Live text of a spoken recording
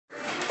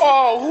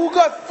Oh, who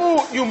got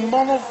food? You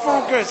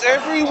motherfuckers.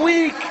 Every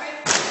week.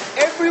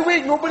 Every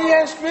week. Nobody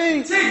asked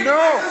me. See, no.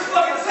 I just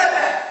fucking said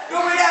that.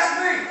 Nobody asked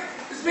me.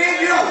 It's me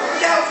and you. What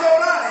the hell's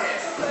going on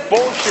here?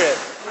 Bullshit.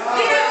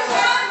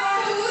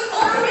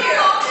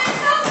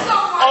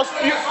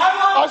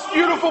 Us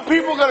beautiful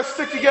people gotta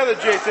stick together,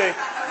 JT.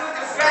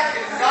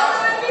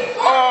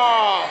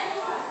 Oh.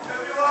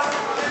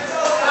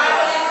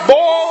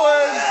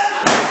 Ballin'.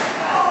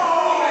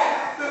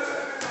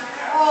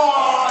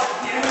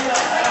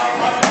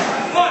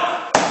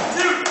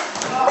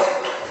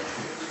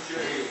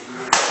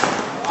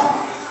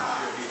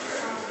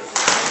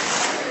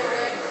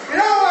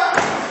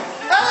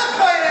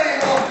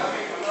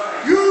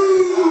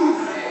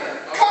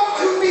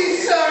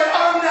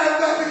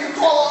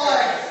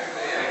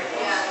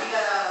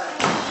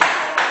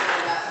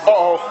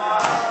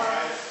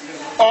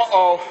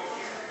 Uh-oh.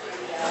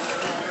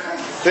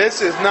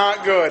 This is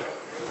not good.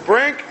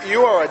 Brink,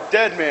 you are a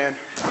dead man.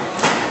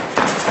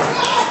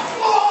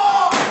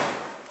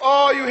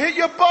 Oh, you hit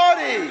your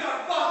buddy.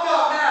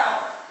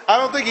 I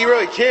don't think he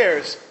really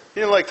cares.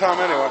 He didn't like Tom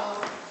anyway.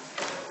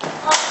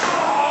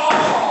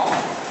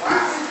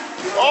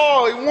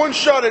 Oh, he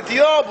one-shotted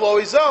Diablo.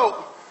 He's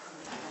out.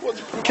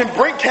 Can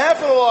Brink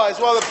capitalize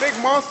while the big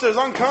monster is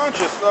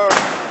unconscious?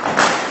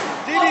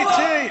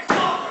 DDT.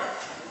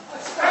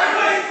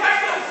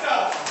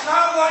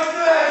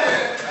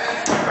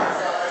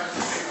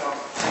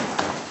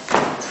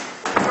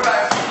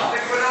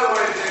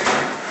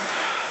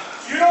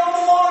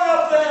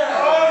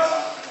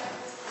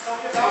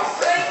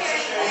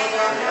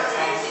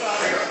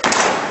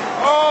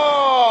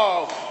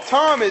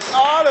 Tom is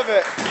out of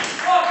it.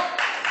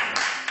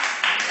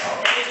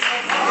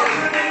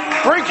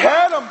 Brink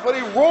had him, but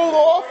he rolled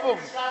off him.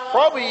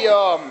 Probably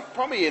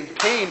in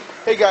pain.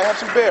 Hey, guy, have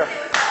some beer.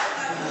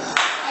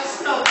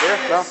 Beer?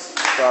 No?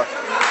 Sorry.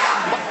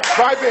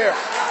 My beer.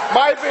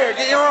 My beer.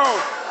 Get your own.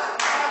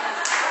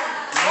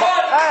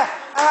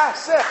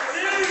 Sip.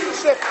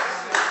 Sip.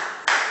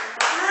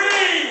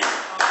 3,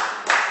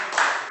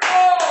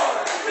 4,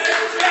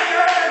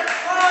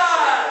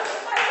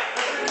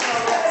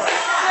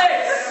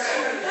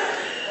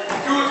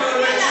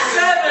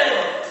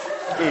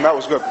 that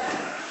was good. 8,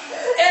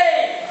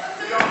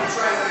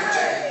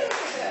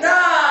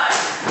 9.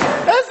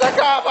 That's the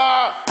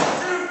cover.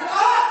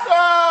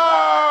 Oh!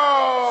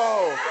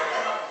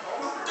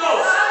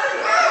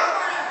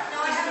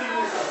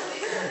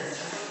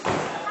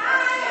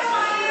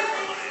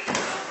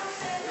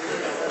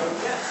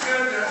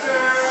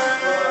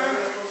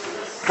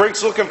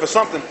 Brink's looking for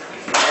something.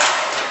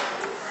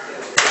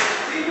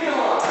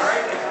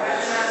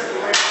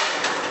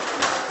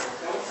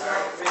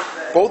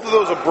 Both of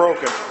those are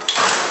broken.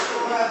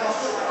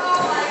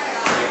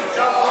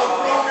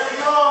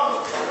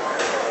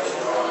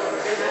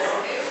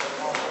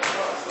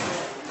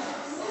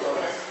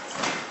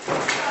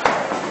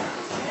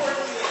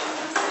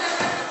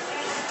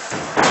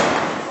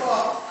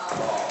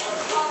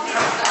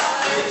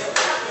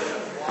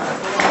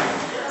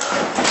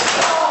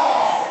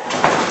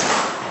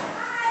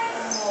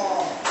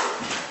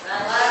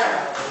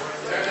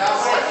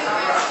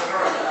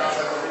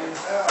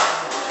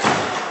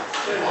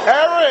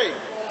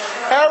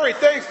 Harry,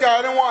 thanks, guy.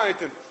 I didn't want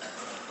anything.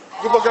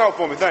 Good looking out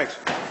for me, thanks.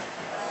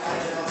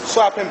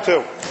 Slap him,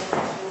 too.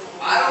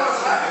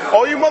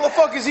 All you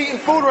motherfuckers eating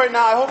food right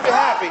now, I hope you're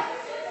happy.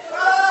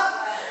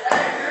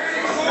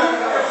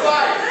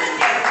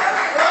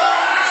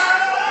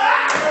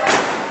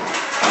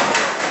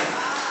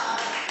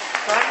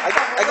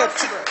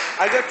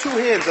 I got two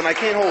hands and I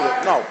can't hold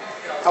it. No.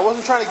 I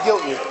wasn't trying to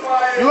guilt you.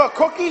 You got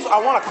cookies? I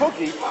want a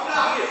cookie.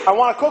 I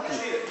want a cookie.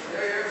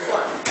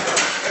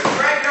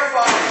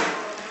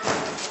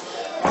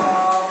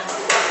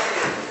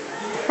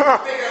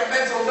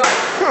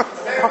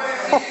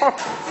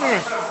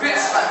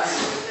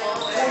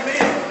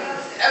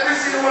 Every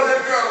single one of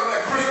them girls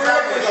like Chris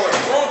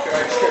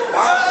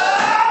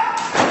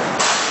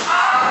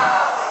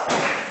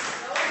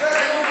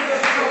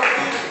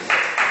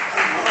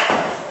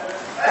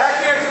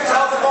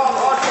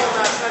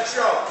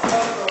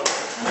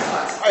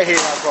I hate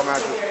hardcore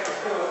matches.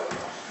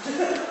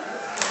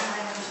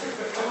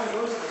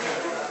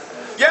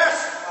 Yes!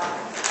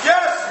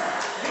 Yes!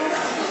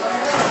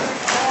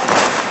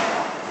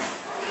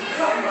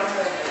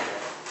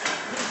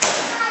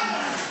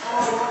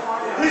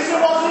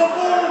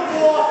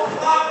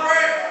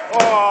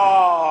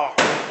 Oh.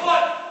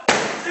 1,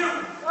 2.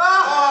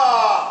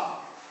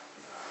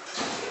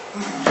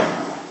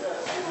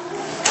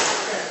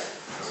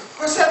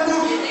 What's that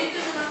move?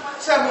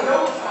 What's that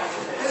move?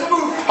 There's a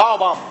move.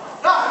 Powerbomb.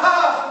 No.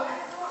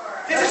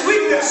 It's his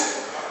weakness.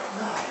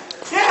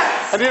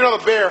 Yeah. I need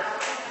another beer.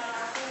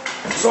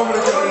 Somebody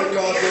get me a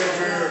goddamn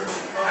beer.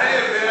 I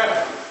need a beer.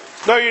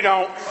 No, you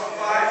don't.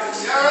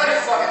 You're already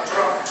fucking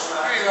drunk.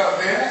 Here you go,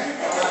 man.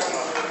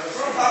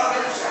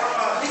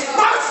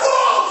 My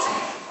fault!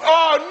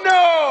 Oh,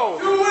 no!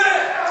 You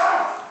win!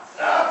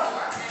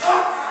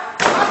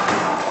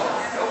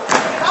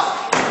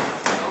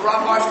 No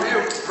Rob Marsh for you.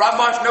 Rob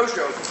Marsh no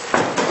shows.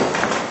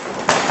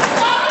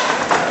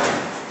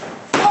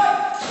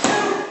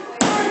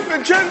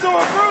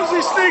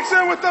 He sneaks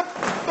in with the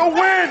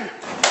win.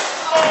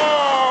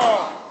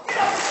 Oh!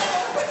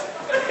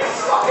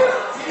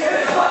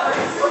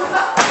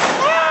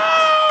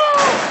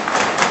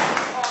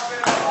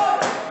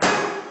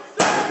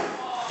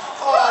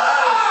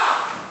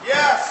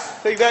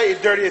 Yes. Take that, you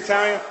dirty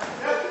Italian.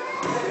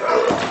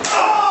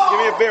 Give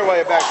me a beer while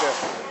you're back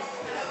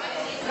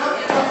there.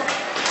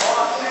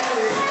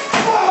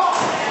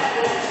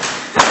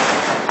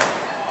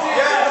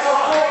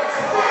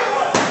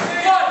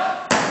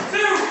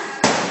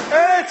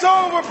 And it's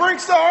over.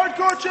 Brink's the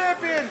hardcore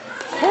champion.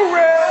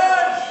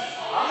 Hooray!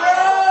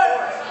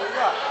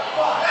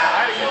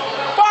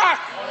 Fuck!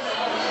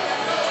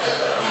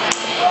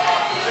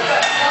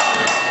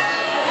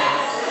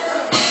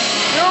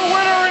 Your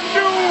winner and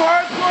new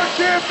hardcore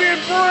champion,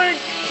 Brink.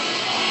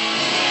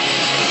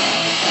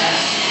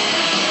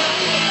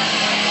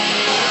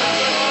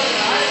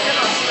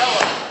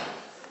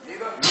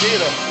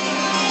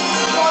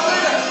 Neither.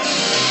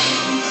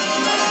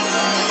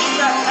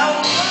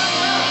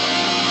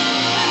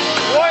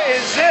 What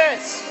is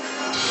this?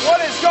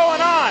 What is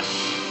going on?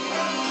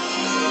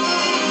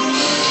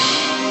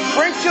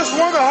 Brink just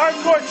won the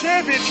hardcore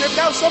championship.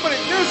 Now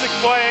somebody's music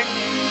playing.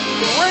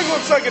 The ring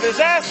looks like a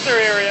disaster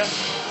area.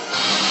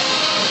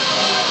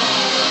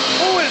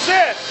 Who is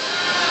this?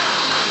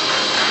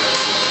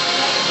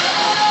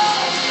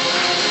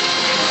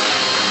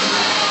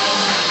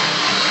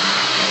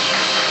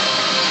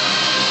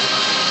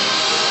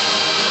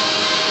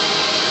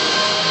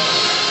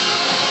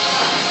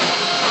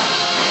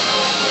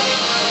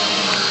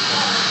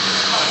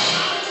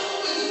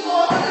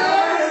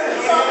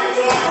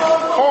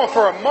 Calling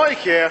for a mic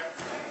here.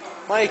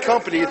 My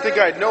company, you'd think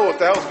I'd know what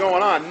the hell's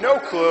going on. No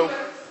clue.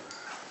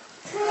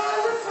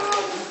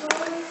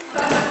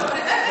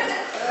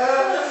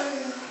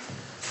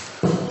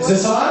 Is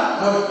this on?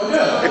 Oh,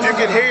 good. If you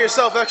can hear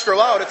yourself extra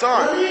loud, it's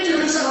on. Let me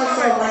introduce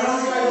myself. I know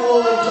you guys are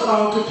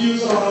a little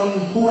confused on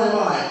who am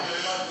I.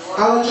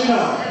 I'll let you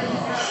know.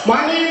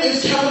 My name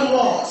is Kevin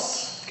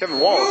Wallace. Kevin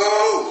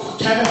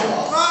Wallace. Kevin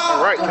Wallace.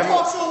 All right, Kevin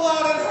Wallace.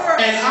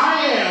 And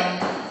I am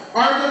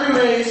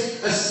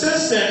RWA's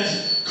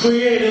Assistant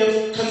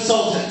Creative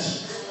Consultant.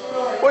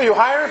 What, are you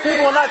hiring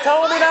people and not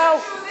telling me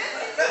now?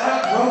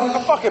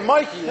 I'm fucking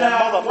Mikey, that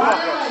Now, why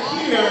motherfucker.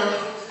 I'm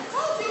here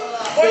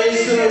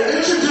is to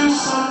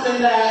introduce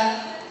something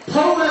that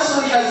pro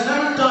wrestling has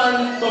never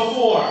done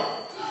before.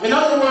 In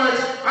other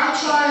words, I'm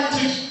trying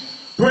to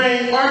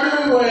bring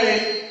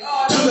RWA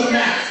to the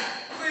map.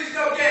 Please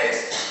no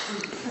gays.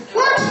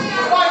 What?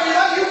 Why you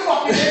let you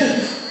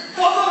fucking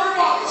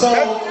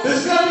So this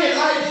is gonna be an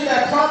idea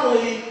that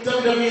probably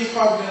WWE is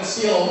probably gonna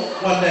steal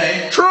one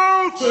day.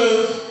 Truth!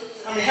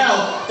 Truth. I mean,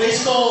 hell, they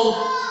stole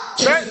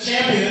Chase the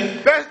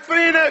Champion Beth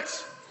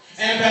Phoenix!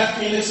 and Beth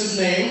Phoenix's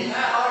name.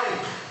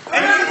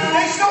 And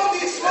they stole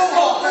these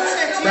small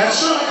That's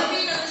true.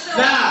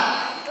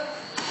 Now,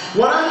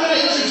 what I'm going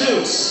to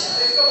introduce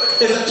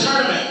is a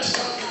tournament.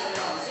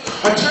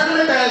 A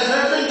tournament that has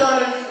never been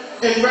done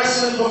in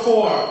wrestling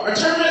before. A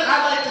tournament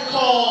I like to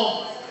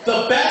call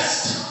the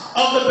best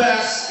of the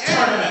best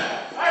tournament.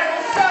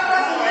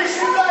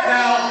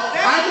 Now,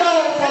 I know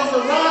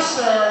from the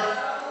roster,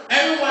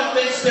 everyone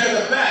thinks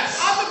they're the best.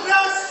 I'm the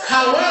best.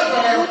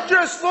 However, You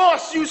just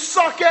lost, you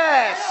suck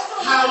ass!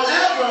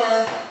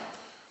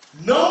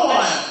 no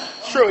one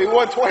It's true, he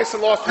won twice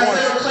and lost has once.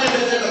 ever claimed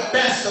that they're the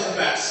best of the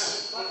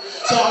best.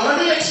 So let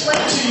me explain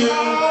to you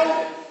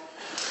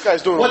This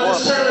guy's doing a what lot.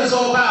 this tournament is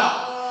all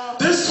about.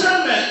 This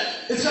tournament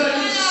is going to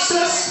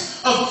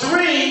consist of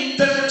 3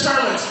 different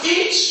tournaments,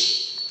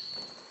 each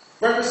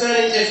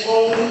representing its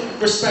own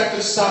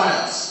respective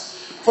styles.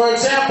 For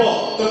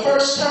example, the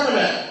first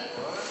tournament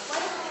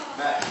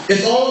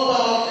is all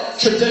about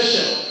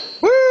tradition.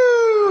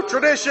 Woo!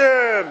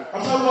 Tradition!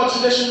 I'm talking about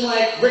tradition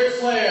like Ric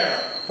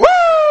Flair, Woo!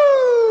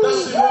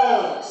 Dusty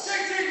Rhodes,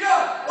 JT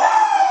Gunn.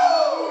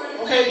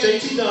 Woo! okay,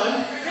 JT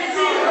Dunn, JT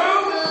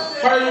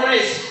who? Harley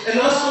Race, and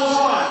the list goes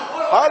on.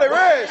 Harley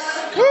Race!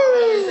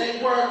 Woo!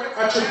 They work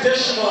a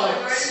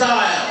traditional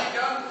style.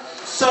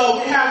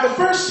 So we have the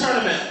first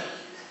tournament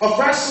of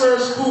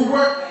wrestlers who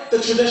work the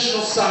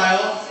traditional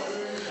style,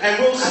 and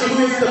we'll see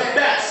who is the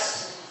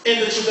best in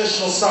the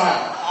traditional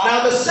style.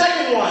 Now the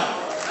second one,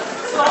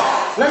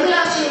 let me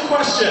ask you a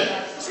question.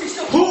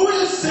 Who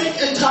is sick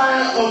and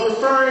tired of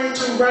referring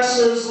to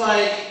wrestlers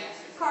like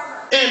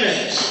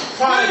Image,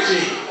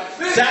 Prodigy,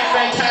 Zach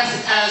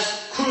Fantastic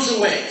as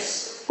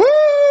cruiserweights? Woo!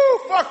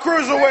 Fuck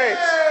cruiserweights!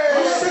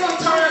 Who's sick and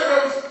tired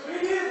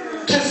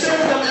of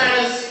considering them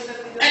as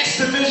X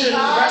Division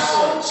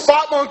wrestlers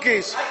Spot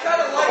monkeys!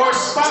 or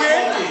spot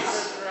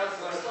monkeys?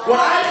 What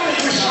I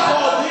think we should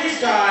call these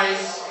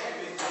guys,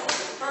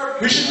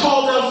 we should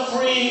call them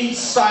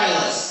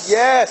freestylists.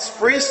 Yes,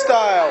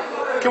 freestyle.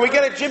 Can we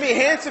get a Jimmy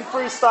Hansen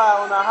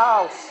freestyle in the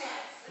house?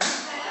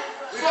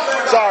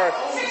 Sorry.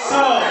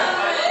 So,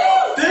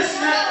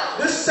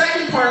 this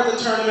second part of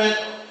the tournament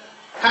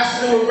has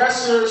to do with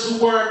wrestlers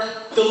who work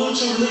the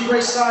lucha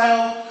libre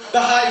style, the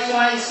high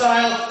flying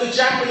style, the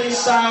Japanese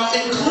style,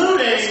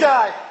 including This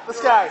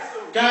guy.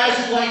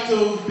 guys who like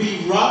to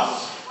be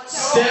rough,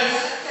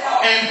 stiff,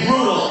 and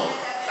brutal.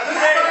 And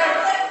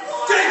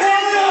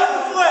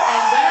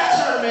that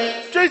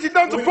tournament, JC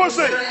Dunn's a we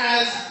pussy. consider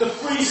as the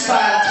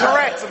freestyle tournament.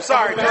 Tourette's, I'm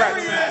sorry,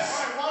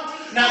 Tourette's.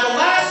 Now the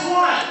last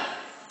one,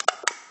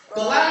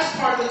 the last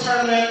part of the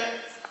tournament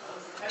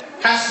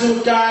has to do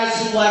with guys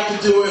who like to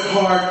do it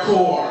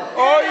hardcore.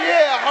 Oh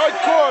yeah,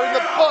 hardcore in the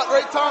butt,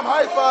 right Tom?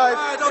 High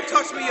five. Don't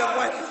touch me, you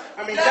wet.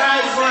 I mean,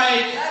 guys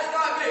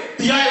like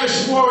the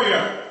Irish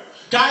Warrior,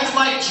 guys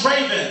like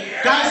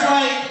Draven, guys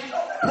like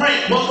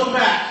Brink, welcome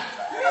back.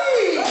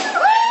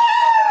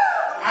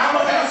 I don't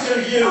know if I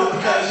consider you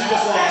because you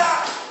just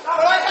lost.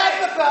 But I had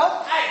the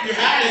belt. You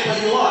had it,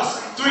 but you lost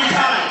 3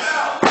 times.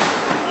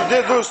 You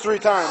did lose 3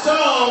 times.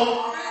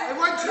 So,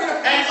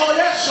 and oh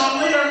yeah,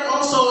 Sean Leader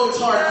also is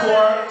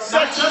hardcore,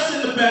 not just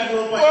in the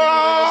bedroom, but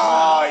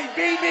Oh, he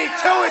beat me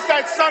to it,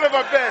 that son of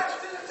a bitch.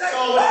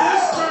 so with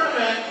this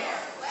tournament,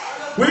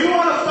 we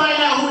want to find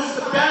out who is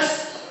the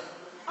best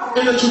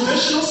in the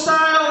traditional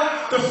style,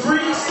 the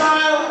free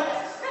style,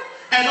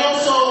 and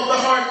also the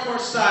hardcore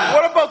style.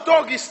 What about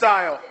doggy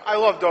style? I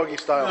love doggy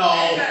style.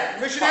 No.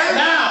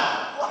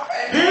 Now,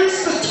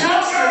 here's the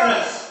twist in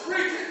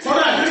this. Hold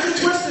on, here's the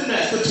twist in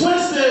this. The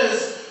twist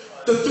is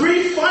the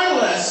 3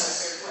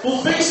 finalists will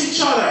face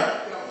each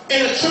other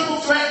in a triple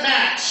threat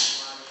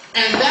match,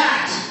 and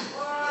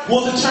that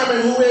will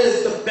determine who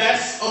is the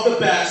best of the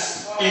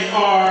best in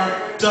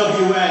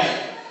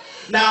RWA.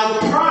 Now, the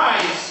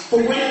prize for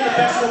winning the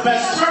best of the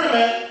best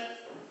tournament.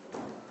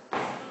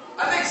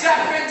 I think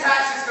Zach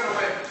Fantastic's gonna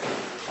win.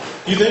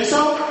 You think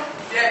so?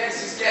 Yeah,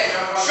 because he's gay.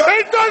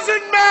 It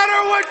doesn't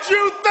matter what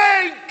you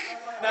think!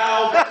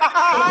 Now, the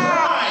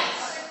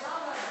prize,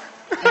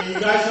 and you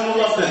guys are gonna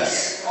love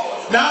this.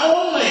 Not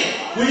only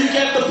will you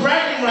get the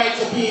bragging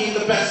rights of being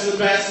the best of the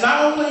best,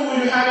 not only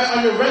will you have it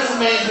on your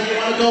resume when you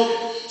want to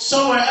go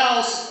somewhere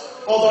else,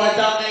 although I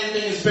doubt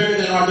anything is bigger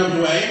than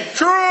RWA.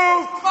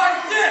 Truth! My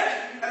dick!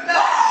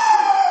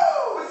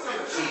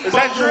 Is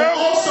that You'll true?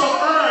 also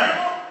earn,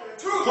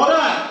 hold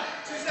on,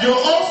 you'll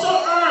also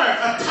earn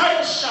a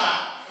title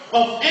shot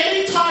of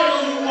any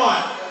title you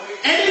want,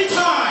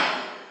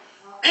 anytime,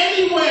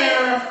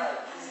 anywhere,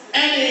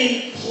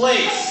 any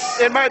place.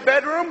 In my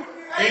bedroom?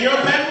 In your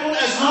bedroom,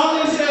 as long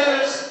as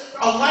there's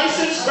a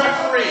licensed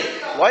referee.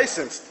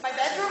 Licensed. My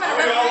bedroom and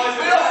a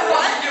referee?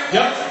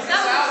 Yep.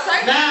 That was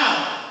exciting.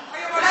 Now,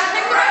 Can I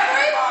pick the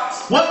referee?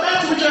 what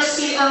match we just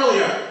see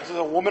earlier? This is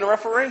a woman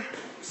referee?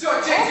 So,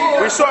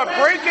 JT, We saw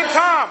Brink and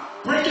Tom.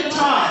 Brink and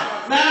Tom.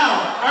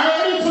 Now, I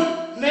already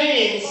put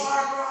names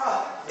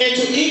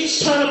into each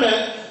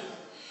tournament,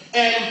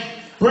 and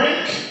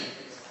Brink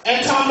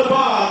and Tom the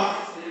Bomb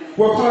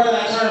were part of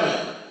that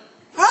tournament.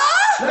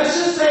 Let's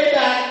just say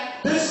that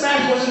this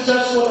match wasn't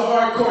just for the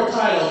hardcore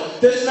title.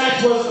 This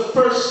match was the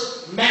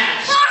first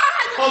match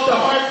of the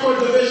hardcore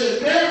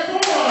division.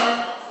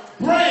 Therefore,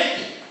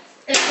 Brink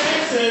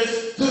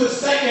advances to the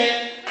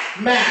second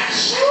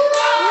match.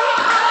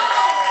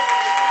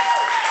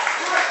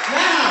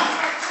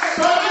 Now,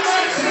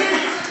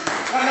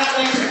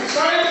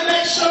 starting the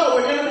next show,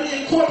 we're going to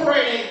be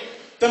incorporating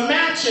the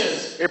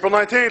matches. April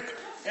 19th.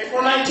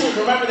 April 19th,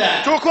 remember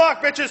that. 2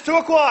 o'clock, bitches, 2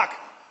 o'clock.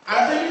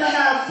 I'm thinking to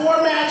have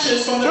 4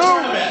 matches from the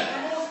tournament.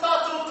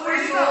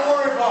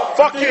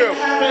 Fuck you.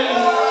 Having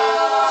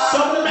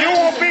some of the matches You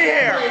won't be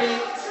here.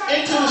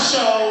 into the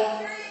show,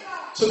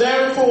 so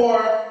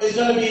therefore it's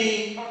going to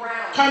be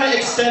kind of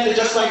extended,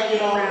 just like, you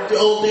know, the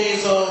old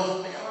days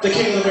of the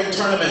King of the Ring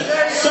tournament.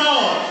 So,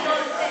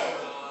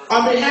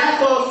 on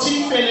behalf of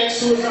Team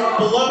Phoenix, who is our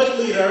beloved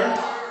leader,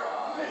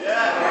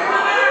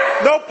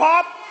 No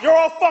pop, you're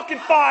all fucking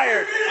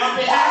fired. on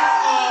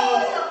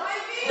behalf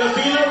of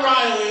Navina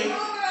Riley,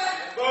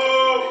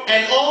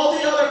 and all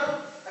the other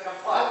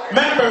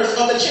members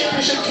of the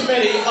championship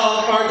committee of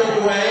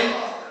RWA,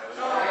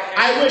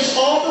 I wish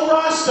all the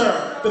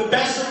roster the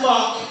best of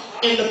luck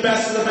in the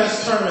best of the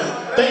best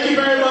tournament. Thank you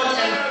very much,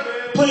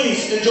 and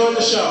please enjoy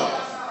the show.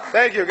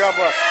 Thank you, God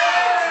bless.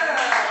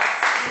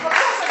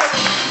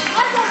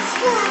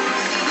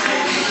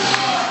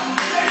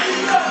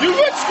 You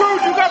get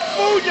screwed, you got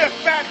food, you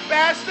fat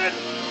bastard.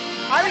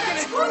 I didn't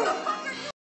get screwed.